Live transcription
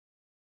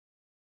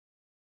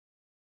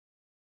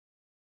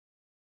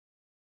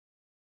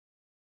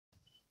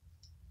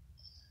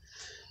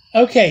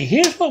Okay,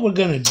 here's what we're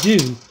going to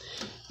do.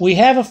 We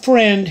have a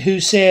friend who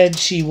said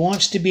she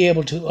wants to be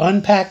able to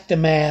unpack the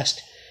mast,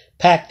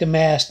 pack the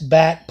mast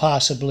back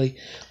possibly,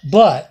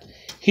 but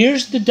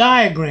here's the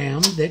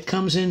diagram that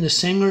comes in the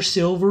Singer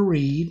Silver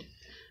Reed.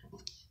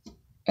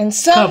 And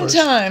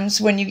sometimes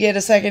when you get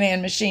a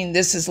secondhand machine,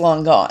 this is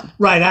long gone.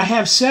 Right, I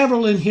have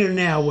several in here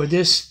now where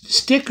this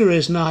sticker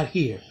is not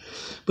here.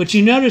 But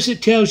you notice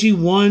it tells you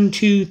 1,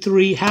 2,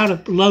 3, how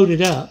to load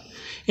it up.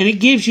 And it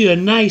gives you a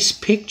nice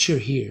picture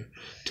here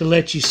to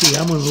let you see.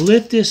 I'm going to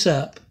lift this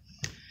up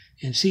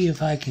and see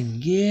if I can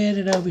get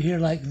it over here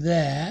like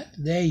that.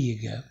 There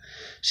you go.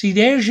 See,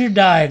 there's your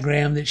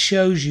diagram that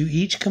shows you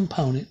each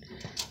component.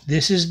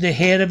 This is the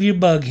head of your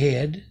bug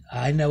head.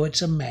 I know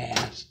it's a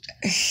mast.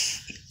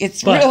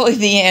 It's really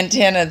the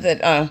antenna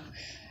that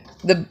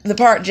the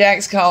part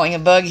Jack's calling a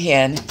bug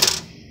head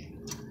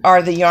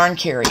are the yarn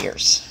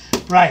carriers.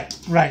 Right,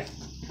 right.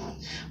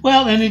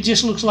 Well, and it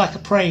just looks like a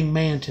praying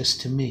mantis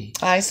to me.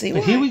 I see.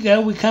 But here we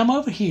go. We come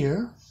over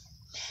here,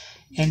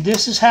 and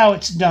this is how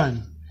it's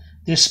done.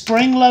 This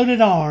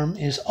spring-loaded arm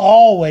is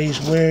always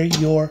where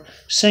your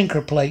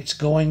sinker plate's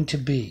going to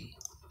be.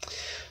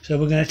 So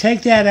we're going to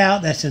take that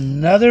out. That's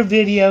another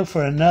video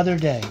for another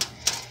day.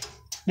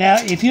 Now,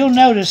 if you'll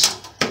notice,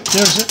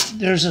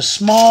 there's a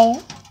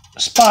small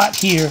spot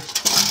here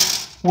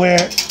where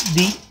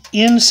the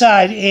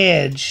inside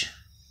edge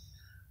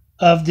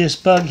of this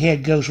bug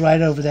head goes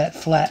right over that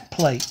flat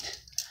plate.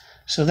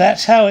 So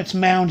that's how it's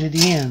mounted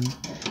in,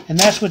 and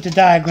that's what the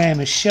diagram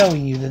is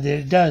showing you, that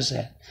it does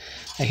that.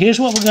 Now here's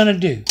what we're going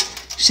to do.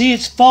 See,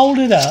 it's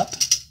folded up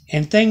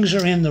and things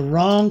are in the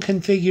wrong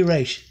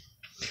configuration.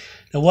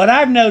 Now what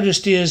I've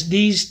noticed is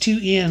these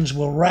two ends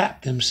will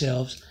wrap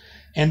themselves,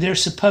 and they're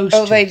supposed to.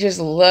 Oh, they just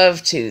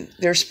love to.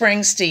 They're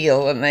spring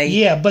steel, and they...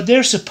 Yeah, but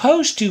they're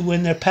supposed to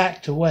when they're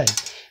packed away.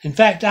 In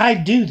fact, I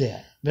do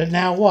that. But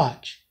now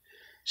watch.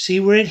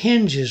 See where it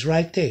hinges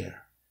right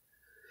there.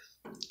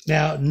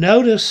 Now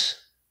notice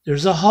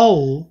there's a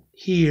hole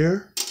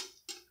here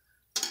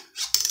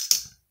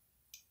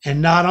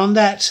and not on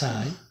that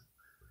side.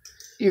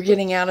 You're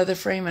getting out of the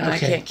frame and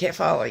okay. I can't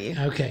follow you.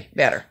 Okay.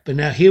 Better. But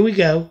now here we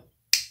go.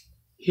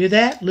 Hear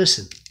that?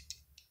 Listen.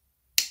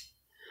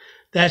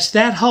 That's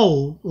that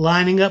hole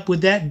lining up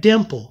with that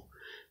dimple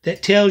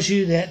that tells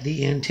you that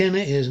the antenna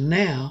is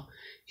now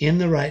in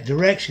the right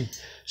direction.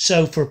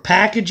 So for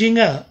packaging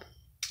up,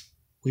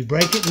 we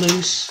break it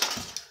loose.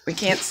 We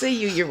can't see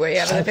you. You're way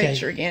out of the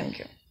picture again.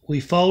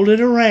 We fold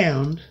it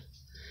around,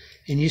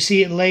 and you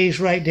see it lays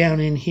right down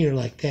in here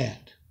like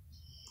that.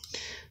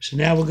 So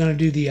now we're going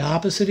to do the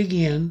opposite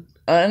again.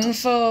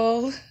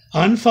 Unfold.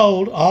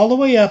 Unfold all the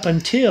way up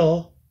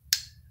until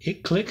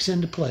it clicks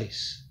into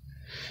place.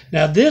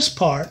 Now this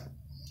part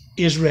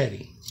is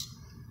ready.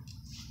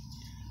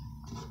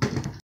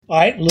 All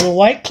right, little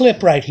white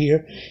clip right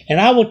here. And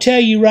I will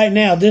tell you right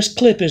now, this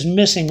clip is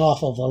missing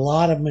off of a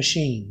lot of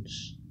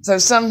machines. So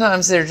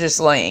sometimes they're just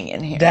laying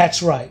in here.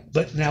 That's right.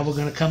 But now we're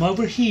going to come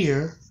over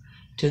here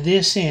to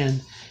this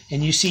end.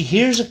 And you see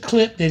here's a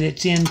clip that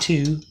it's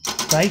into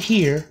right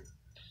here.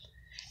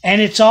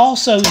 And it's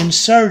also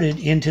inserted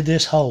into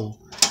this hole.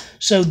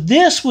 So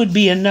this would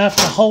be enough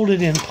to hold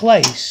it in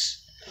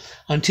place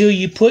until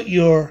you put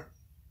your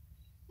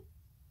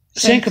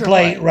sinker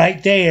plate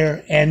right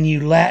there and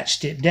you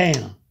latched it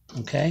down.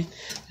 Okay,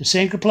 the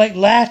sinker plate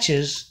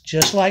latches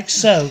just like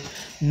so.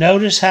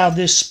 Notice how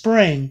this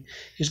spring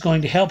is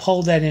going to help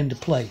hold that into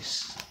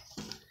place.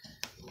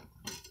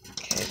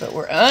 Okay, but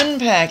we're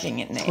unpacking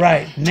it now.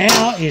 Right,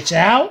 now it's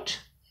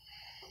out,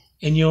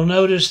 and you'll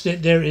notice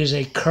that there is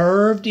a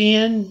curved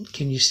end.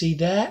 Can you see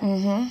that?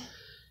 Mm-hmm.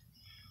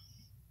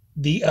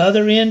 The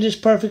other end is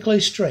perfectly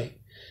straight.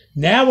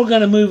 Now we're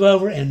going to move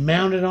over and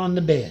mount it on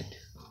the bed.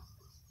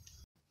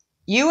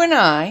 You and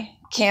I,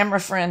 camera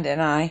friend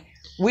and I,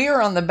 we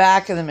are on the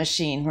back of the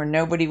machine where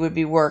nobody would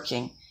be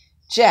working.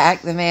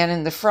 Jack, the man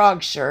in the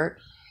frog shirt,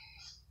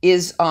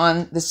 is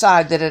on the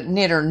side that a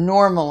knitter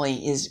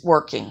normally is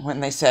working when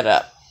they set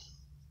up.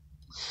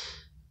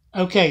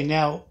 Okay,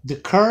 now the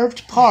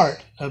curved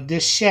part of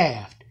this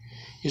shaft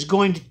is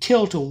going to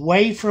tilt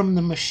away from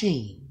the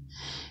machine.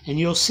 And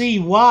you'll see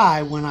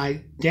why when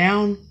I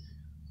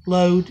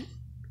download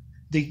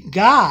the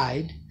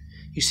guide.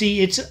 You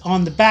see, it's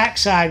on the back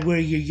side where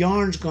your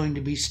yarn's going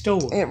to be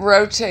stored. It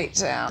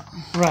rotates out.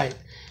 Right.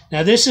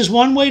 Now, this is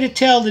one way to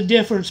tell the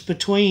difference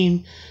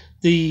between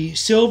the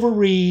Silver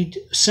Reed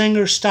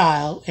Singer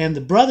style and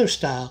the Brother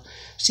style.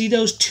 See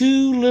those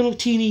two little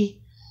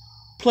teeny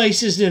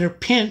places that are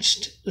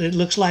pinched, it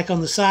looks like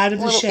on the side of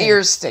the shaft? Little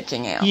ears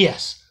sticking out.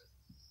 Yes.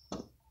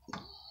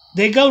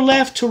 They go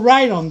left to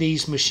right on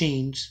these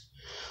machines.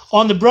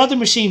 On the Brother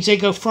machines, they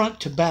go front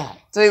to back.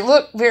 So they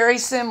look very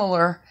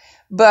similar,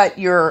 but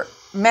your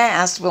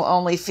mast will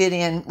only fit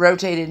in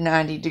rotated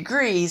 90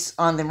 degrees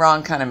on the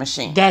wrong kind of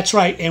machine. That's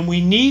right, and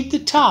we need the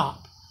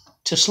top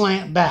to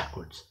slant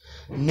backwards.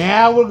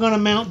 Now we're going to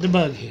mount the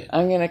bug head.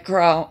 I'm going to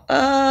crawl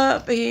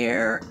up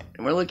here.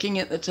 We're looking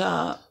at the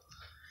top.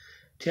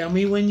 Tell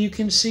me when you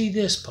can see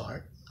this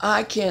part.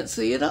 I can't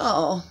see it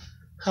all.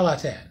 How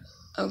about that?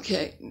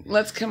 Okay,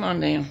 let's come on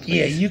down, please.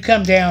 Yeah, you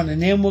come down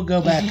and then we'll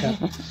go back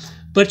up.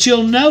 But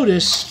you'll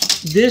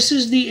notice this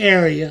is the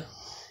area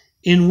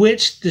in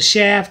which the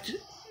shaft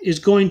is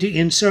going to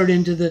insert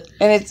into the...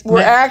 And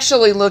we're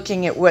actually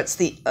looking at what's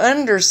the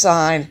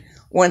underside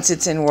once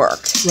it's in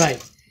work.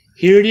 Right.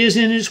 Here it is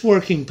in its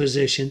working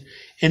position.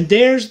 And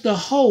there's the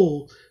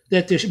hole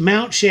that the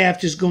mount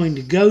shaft is going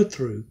to go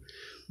through.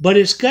 But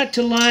it's got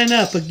to line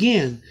up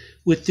again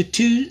with the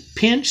two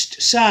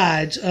pinched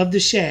sides of the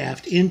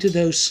shaft into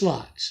those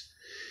slots.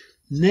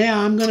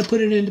 Now I'm going to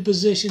put it into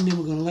position, then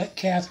we're going to let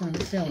Catherine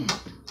film it.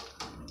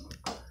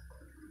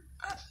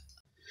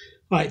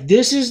 All right,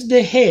 this is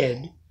the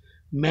head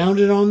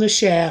mounted on the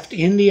shaft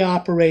in the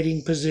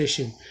operating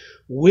position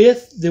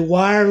with the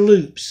wire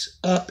loops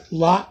up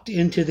locked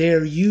into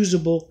their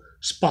usable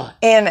spot.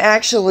 And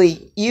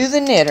actually, you,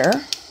 the knitter,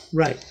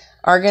 right,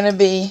 are going to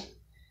be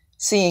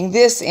seeing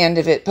this end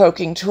of it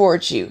poking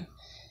towards you.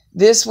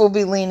 This will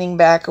be leaning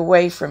back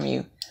away from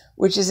you,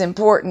 which is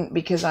important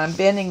because I'm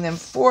bending them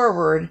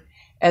forward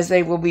as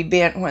they will be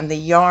bent when the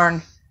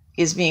yarn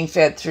is being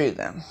fed through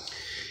them.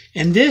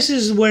 And this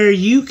is where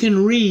you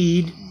can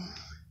read,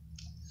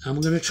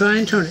 I'm going to try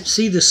and turn it.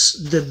 See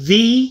the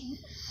V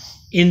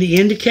in the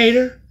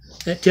indicator?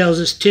 That tells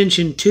us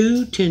tension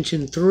 2,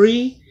 tension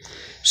 3.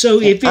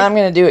 So if I'm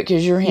going to do it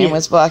because your hand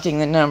was blocking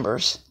the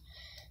numbers.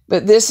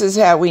 But this is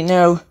how we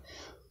know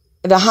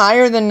the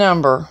higher the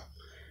number,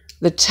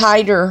 the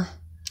tighter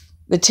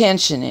the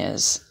tension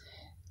is.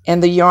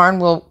 And the yarn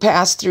will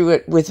pass through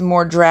it with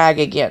more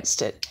drag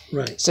against it.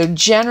 Right. So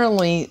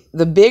generally,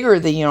 the bigger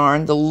the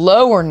yarn, the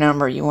lower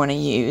number you want to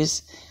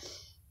use.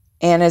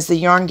 And as the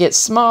yarn gets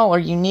smaller,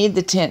 you need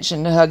the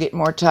tension to hug it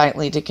more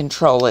tightly to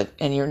control it,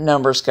 and your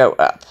numbers go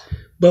up.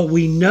 But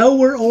we know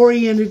we're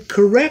oriented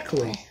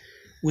correctly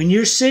when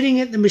you're sitting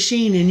at the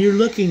machine and you're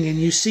looking and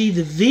you see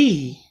the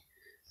V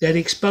that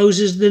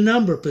exposes the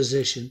number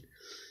position.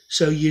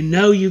 So you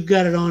know you've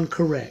got it on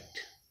correct.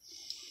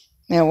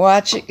 Now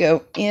watch it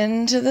go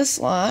into the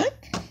slot.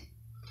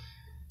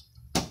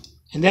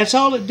 And that's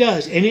all it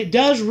does. And it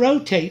does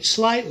rotate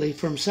slightly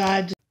from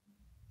side to side.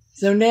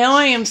 So now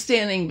I am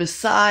standing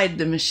beside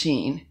the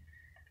machine.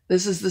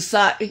 This is the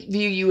side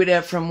view you would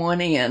have from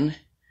one end.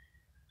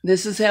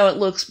 This is how it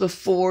looks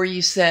before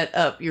you set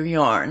up your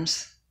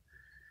yarns.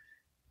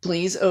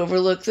 Please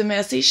overlook the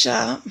messy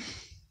shop.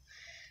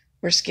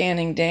 We're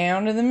scanning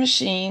down to the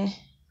machine.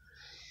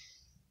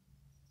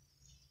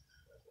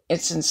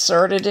 It's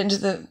inserted into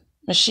the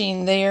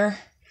machine there.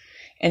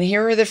 And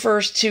here are the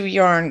first two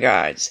yarn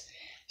guides.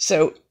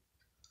 So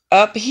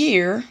up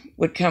here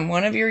would come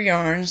one of your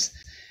yarns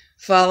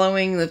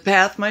following the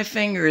path my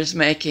finger is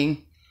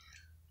making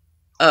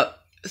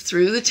up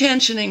through the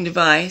tensioning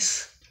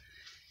device,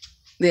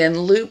 then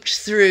looped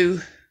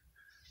through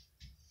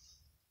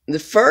the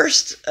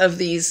first of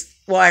these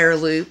wire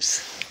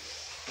loops,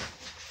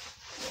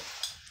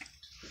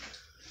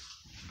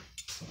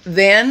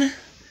 then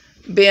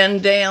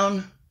bend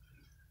down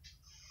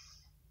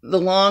the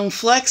long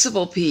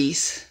flexible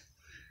piece,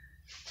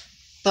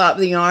 pop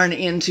the yarn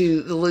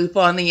into the loop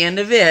on the end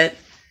of it,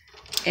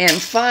 and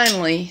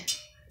finally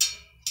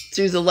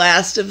through the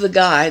last of the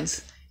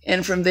guides,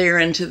 and from there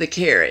into the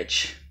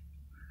carriage.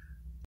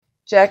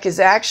 Jack is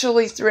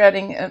actually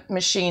threading a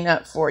machine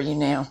up for you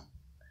now.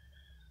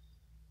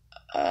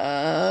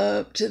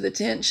 Up to the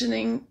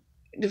tensioning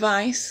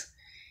device.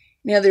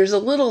 Now there's a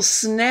little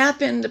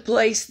snap into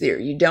place there.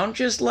 You don't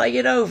just lay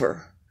it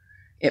over.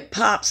 It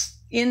pops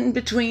in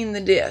between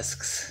the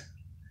discs.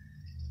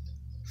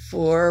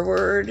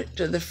 Forward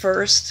to the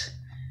first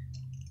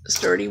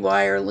sturdy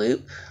wire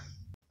loop.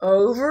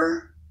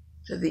 Over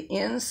to the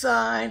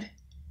inside,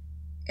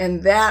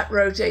 and that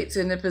rotates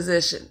into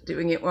position.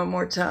 Doing it one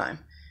more time.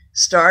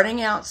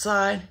 Starting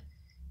outside,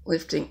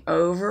 lifting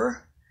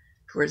over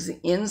towards the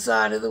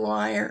inside of the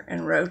wire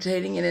and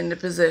rotating it into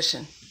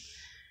position.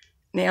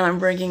 Now I'm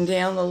bringing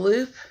down the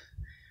loop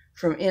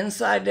from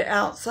inside to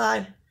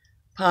outside,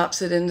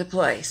 pops it into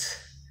place.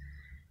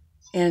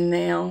 And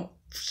now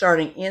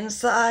starting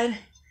inside,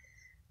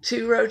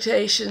 2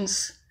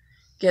 rotations,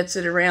 gets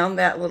it around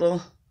that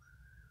little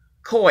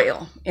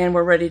coil, and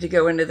we're ready to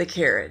go into the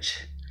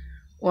carriage.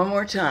 One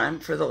more time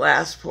for the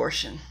last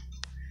portion.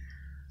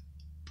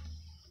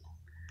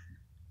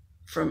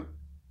 From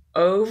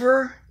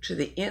over to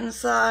the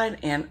inside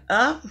and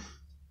up,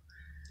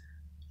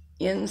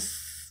 in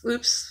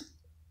loops,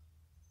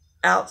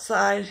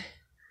 outside,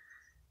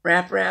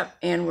 wrap,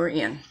 and we're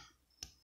in.